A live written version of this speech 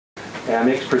Our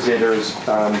next presenter is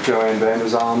Joanne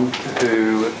Vanderzalm,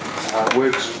 who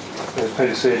works, as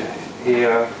Peter said,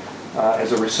 here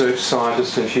as a research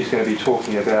scientist, and she's going to be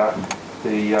talking about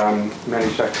the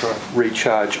managed aquifer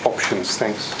recharge options.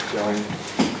 Thanks, Joanne.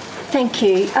 Thank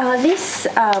you. This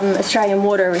Australian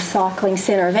Water Recycling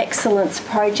Centre of Excellence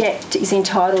project is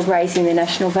entitled Raising the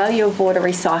National Value of Water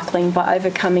Recycling by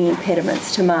Overcoming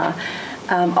Impediments to MARRO.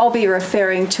 I'll be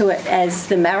referring to it as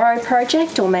the MARRO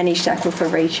project, or Managed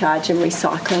Aquifer Recharge and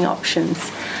Recycling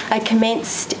Options. It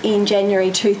commenced in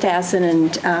January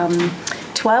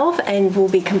 2012 and will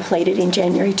be completed in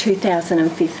January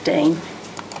 2015.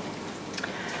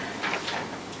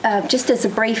 Just as a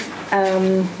brief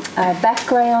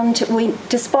background,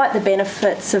 despite the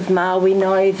benefits of MARRO, we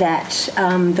know that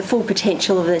the full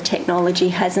potential of the technology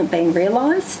hasn't been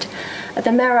realised. The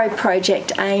MARRO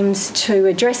project aims to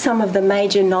address some of the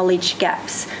major knowledge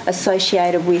gaps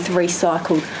associated with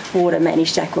recycled water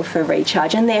managed aquifer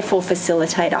recharge and therefore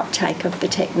facilitate uptake of the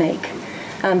technique.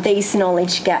 These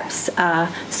knowledge gaps are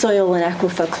soil and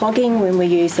aquifer clogging when we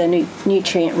use a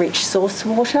nutrient-rich source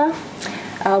water,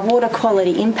 water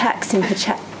quality impacts, in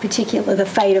particular the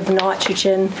fate of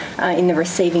nitrogen in the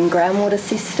receiving groundwater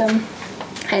system,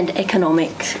 and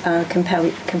economic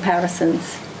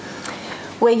comparisons.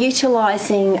 We're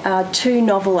utilising two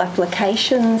novel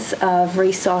applications of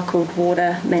recycled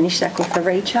water managed aquifer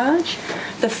recharge.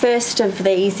 The first of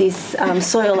these is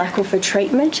soil aquifer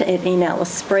treatment in Alice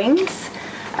Springs.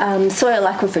 Soil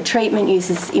aquifer treatment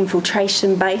uses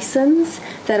infiltration basins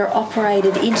that are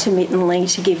operated intermittently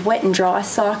to give wet and dry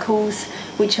cycles,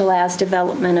 which allows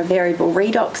development of variable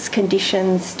redox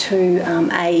conditions to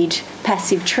aid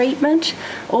passive treatment.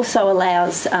 Also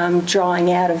allows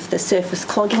drying out of the surface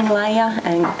clogging layer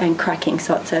and cracking,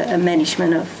 so it's a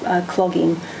management of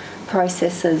clogging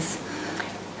processes.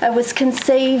 It was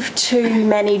conceived to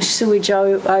manage sewage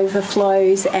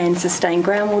overflows and sustain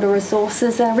groundwater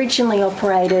resources, and originally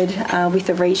operated with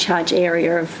a recharge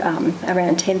area of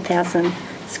around 10,000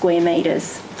 square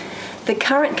metres. The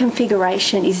current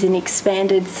configuration is an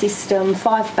expanded system,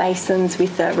 5 basins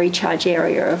with a recharge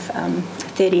area of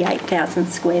 38,000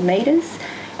 square metres,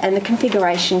 and the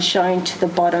configuration shown to the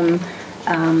bottom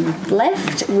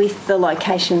left with the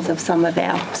locations of some of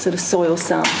our sort of soil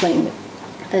sampling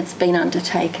that's been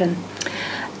undertaken.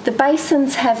 The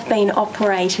basins have been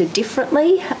operated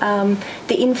differently.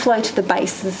 The inflow to the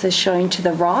basins is shown to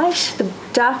the right. The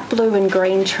dark blue and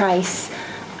green trace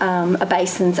are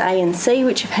basins A and C,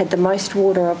 which have had the most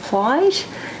water applied.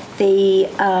 The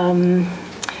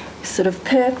sort of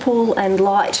purple and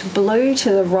light blue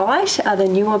to the right are the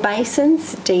newer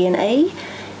basins, D and E.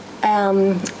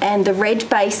 And the red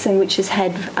basin, which has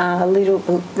had a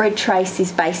little red trace,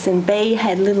 is basin B,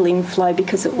 had little inflow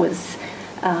because it was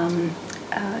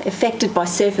affected by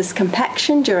surface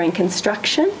compaction during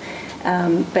construction,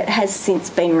 but has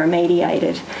since been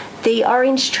remediated. The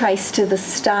orange trace to the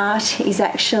start is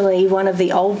actually one of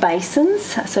the old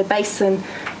basins. So basin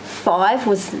 5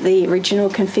 was the original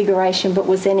configuration, but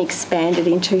was then expanded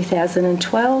in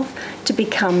 2012 to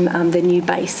become the new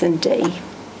basin D.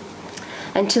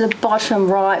 And to the bottom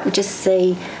right, we just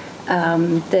see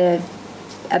a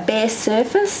bare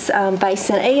surface,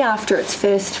 basin E after its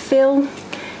first fill,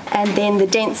 and then the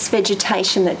dense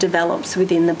vegetation that develops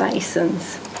within the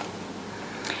basins.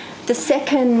 The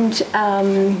second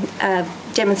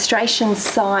demonstration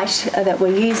site that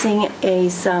we're using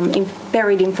is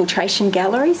buried infiltration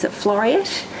galleries at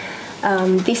Floreat.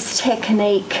 This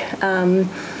technique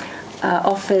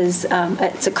offers,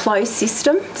 it's a closed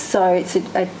system, so it's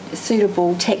a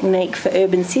suitable technique for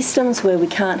urban systems where we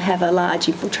can't have a large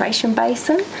infiltration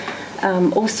basin.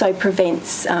 Also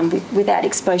prevents, without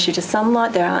exposure to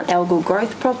sunlight, there aren't algal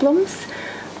growth problems.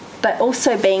 But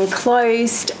also being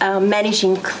closed,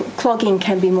 managing clogging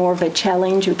can be more of a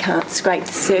challenge. We can't scrape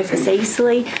the surface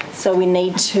easily, so we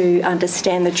need to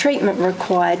understand the treatment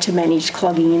required to manage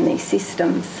clogging in these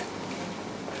systems.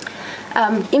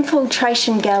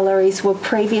 Infiltration galleries were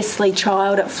previously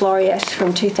trialled at Floreat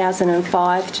from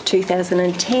 2005 to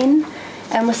 2010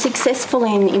 and were successful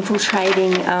in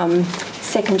infiltrating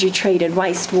secondary treated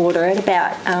wastewater at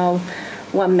about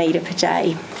 1 metre per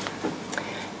day.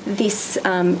 This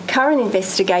current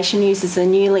investigation uses a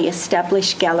newly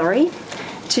established gallery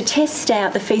to test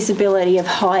out the feasibility of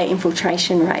higher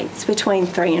infiltration rates between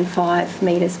 3 and 5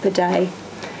 metres per day.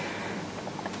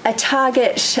 A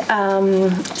target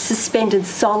suspended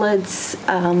solids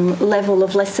level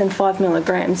of less than 5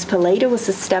 milligrams per litre was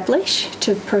established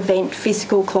to prevent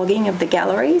physical clogging of the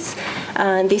galleries.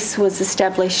 This was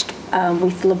established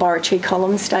with laboratory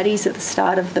column studies at the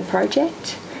start of the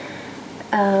project.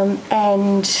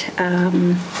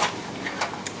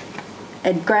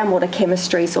 And groundwater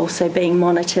chemistry is also being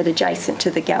monitored adjacent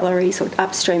to the galleries, or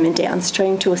upstream and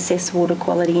downstream, to assess water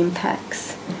quality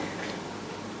impacts.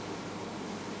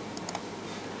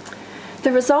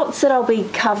 The results that I'll be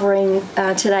covering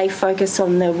today focus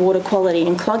on the water quality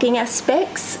and clogging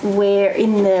aspects. We're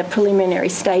in the preliminary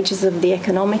stages of the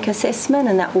economic assessment,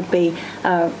 and that will be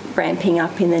ramping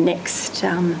up in the next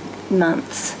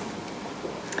months.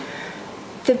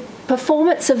 The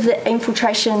performance of the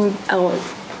infiltration or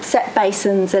SAP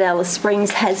basins at Alice Springs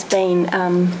has been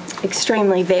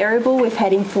extremely variable. We've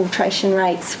had infiltration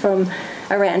rates from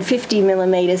around 50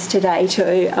 millimetres today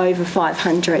to over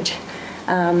 500.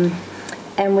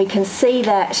 And we can see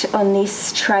that on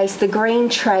this trace, the green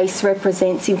trace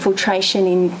represents infiltration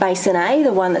in Basin A,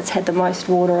 the one that's had the most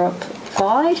water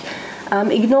applied.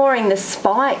 Ignoring the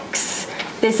spikes,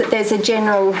 there's a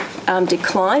general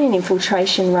decline in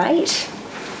infiltration rate.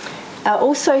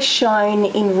 Also shown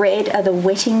in red are the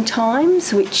wetting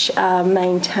times, which are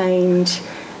maintained,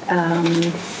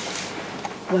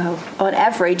 well, on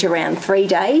average around 3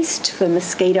 days for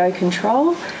mosquito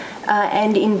control.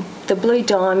 And in the blue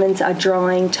diamonds are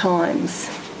drying times.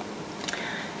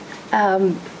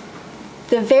 The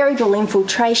variable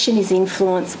infiltration is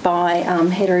influenced by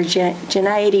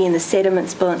heterogeneity in the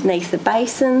sediments beneath the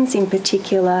basins, in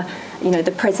particular,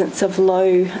 the presence of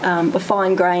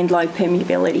fine-grained, low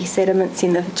permeability sediments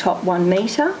in the top 1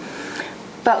 metre.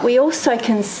 But we also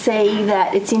can see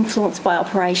that it's influenced by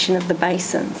operation of the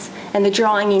basins, and the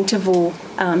drying interval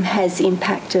has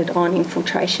impacted on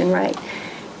infiltration rate.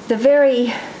 The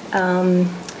very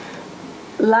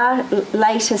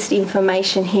latest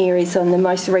information here is on the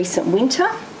most recent winter,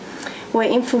 where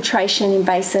infiltration in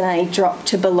Basin A dropped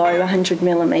to below 100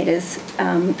 millimetres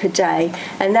per day,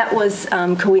 and that was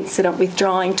coincident with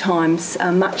drying times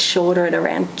much shorter at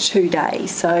around 2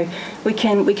 days. So we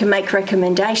can make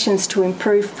recommendations to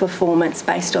improve performance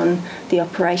based on the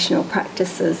operational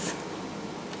practices.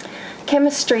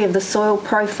 Chemistry of the soil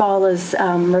profile has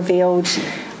revealed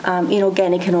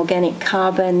inorganic and organic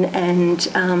carbon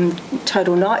and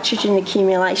total nitrogen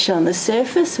accumulation on the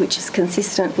surface, which is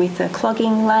consistent with a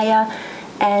clogging layer,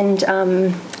 and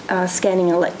scanning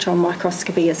electron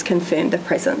microscopy has confirmed the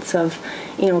presence of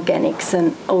inorganics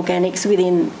and organics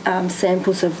within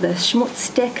samples of the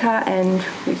Schmutzdecker, and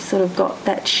we've sort of got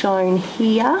that shown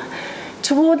here.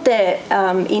 Toward the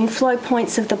inflow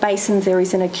points of the basins, there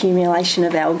is an accumulation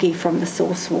of algae from the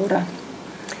source water.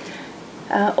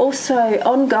 Also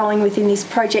ongoing within this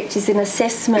project is an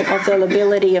assessment of the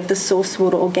lability of the source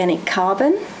water organic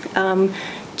carbon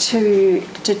to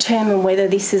determine whether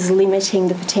this is limiting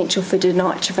the potential for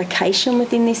denitrification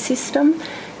within this system.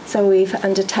 So we've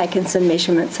undertaken some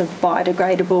measurements of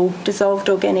biodegradable dissolved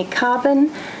organic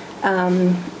carbon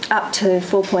up to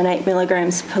 4.8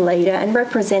 milligrams per litre, and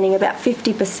representing about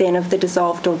 50% of the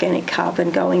dissolved organic carbon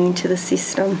going into the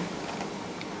system.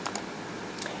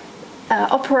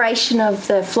 Operation of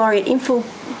the Floreat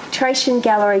Infiltration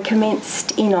Gallery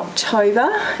commenced in October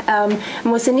and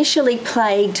was initially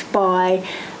plagued by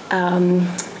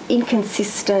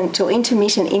inconsistent or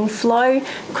intermittent inflow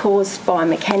caused by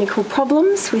mechanical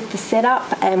problems with the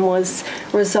setup, and was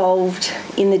resolved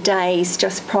in the days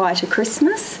just prior to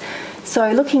Christmas.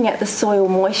 So looking at the soil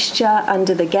moisture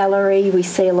under the gallery, we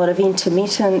see a lot of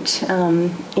intermittent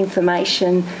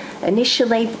information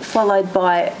initially, followed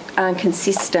by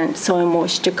consistent soil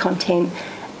moisture content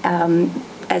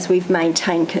as we've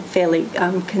maintained fairly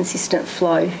consistent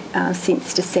flow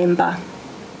since December.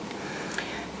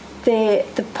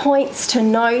 The points to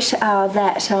note are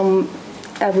that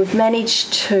we've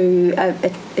managed to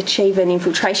achieve an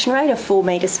infiltration rate of 4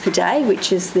 metres per day,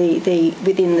 which is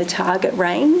within the target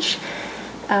range.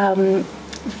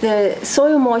 The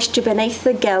soil moisture beneath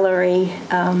the gallery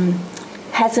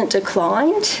hasn't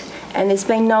declined, and there's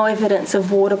been no evidence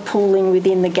of water pooling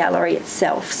within the gallery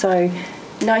itself, so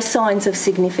no signs of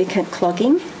significant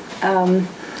clogging.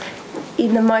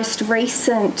 In the most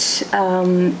recent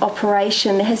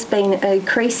operation, there has been an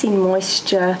increase in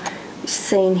moisture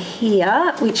seen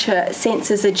here, which are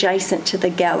sensors adjacent to the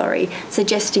gallery,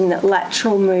 suggesting that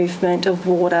lateral movement of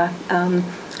water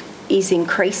is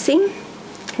increasing,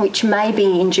 which may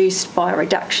be induced by a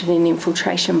reduction in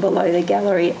infiltration below the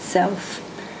gallery itself.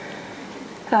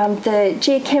 The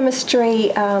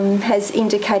geochemistry has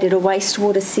indicated a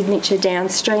wastewater signature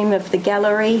downstream of the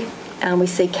gallery. We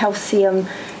see calcium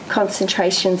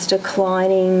concentrations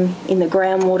declining in the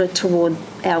groundwater toward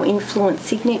our influent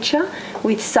signature,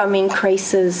 with some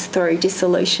increases through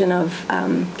dissolution of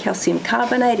calcium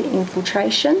carbonate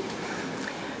infiltration.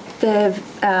 The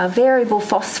variable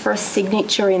phosphorus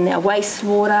signature in our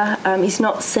wastewater is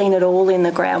not seen at all in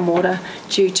the groundwater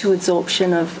due to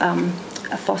absorption of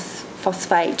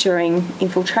phosphate during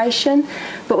infiltration,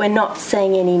 but we're not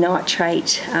seeing any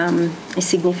nitrate,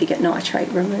 significant nitrate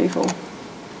removal.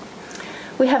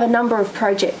 We have a number of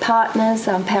project partners,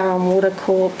 Power on Water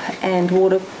Corp and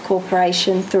Water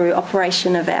Corporation, through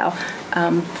operation of our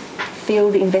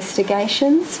field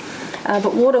investigations.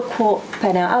 But Water Corp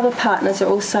and our other partners are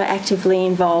also actively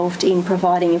involved in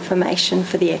providing information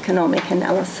for the economic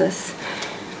analysis.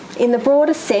 In the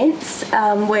broader sense,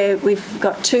 where we've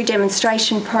got 2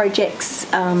 demonstration projects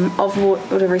of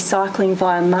water recycling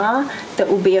via MARRO that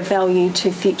will be of value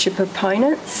to future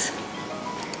proponents.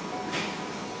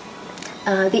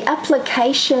 The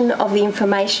application of the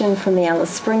information from the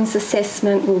Alice Springs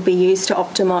assessment will be used to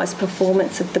optimise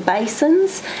performance of the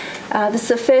basins. This is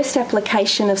the first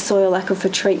application of soil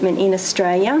aquifer treatment in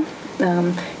Australia.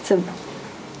 It's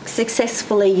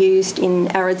successfully used in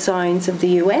arid zones of the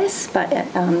US, but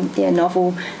a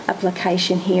novel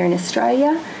application here in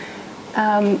Australia.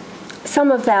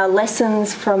 Some of our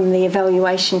lessons from the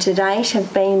evaluation to date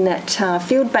have been that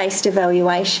field-based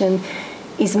evaluation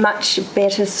is much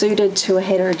better suited to a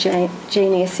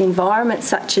heterogeneous environment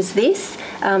such as this.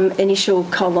 Initial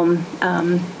column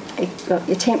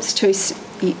attempts to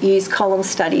use column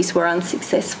studies were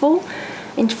unsuccessful.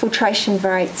 Infiltration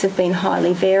rates have been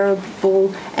highly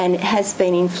variable, and it has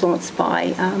been influenced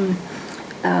by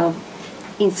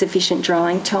insufficient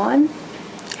drying time.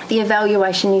 The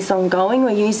evaluation is ongoing.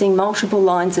 We're using multiple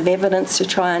lines of evidence to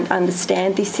try and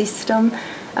understand this system.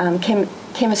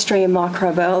 Chemistry and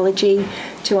microbiology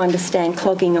to understand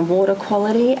clogging and water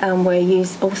quality. We're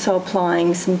also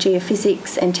applying some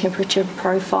geophysics and temperature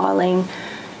profiling,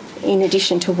 in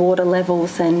addition to water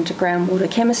levels and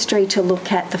groundwater chemistry, to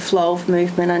look at the flow of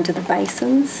movement under the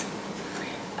basins.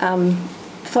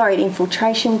 Floreat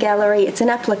Infiltration Gallery, it's an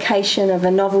application of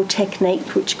a novel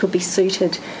technique which could be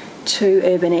suited to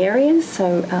urban areas,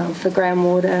 so for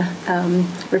groundwater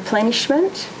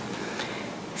replenishment.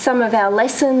 Some of our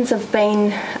lessons have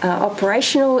been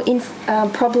operational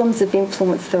problems have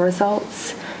influenced the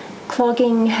results.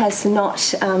 Clogging has not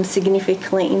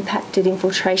significantly impacted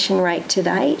infiltration rate to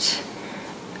date,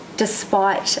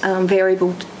 despite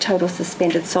variable total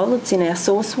suspended solids in our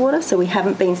source water, so we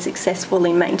haven't been successful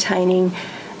in maintaining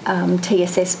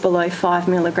TSS below 5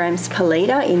 milligrams per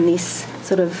litre in this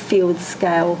sort of field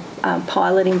scale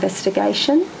pilot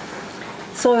investigation.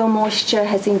 Soil moisture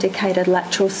has indicated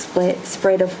lateral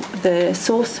spread of the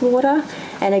source water,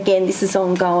 and again this is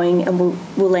ongoing, and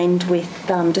we'll end with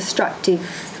destructive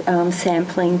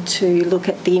sampling to look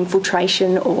at the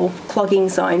infiltration or clogging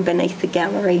zone beneath the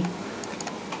gallery.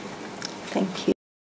 Thank you.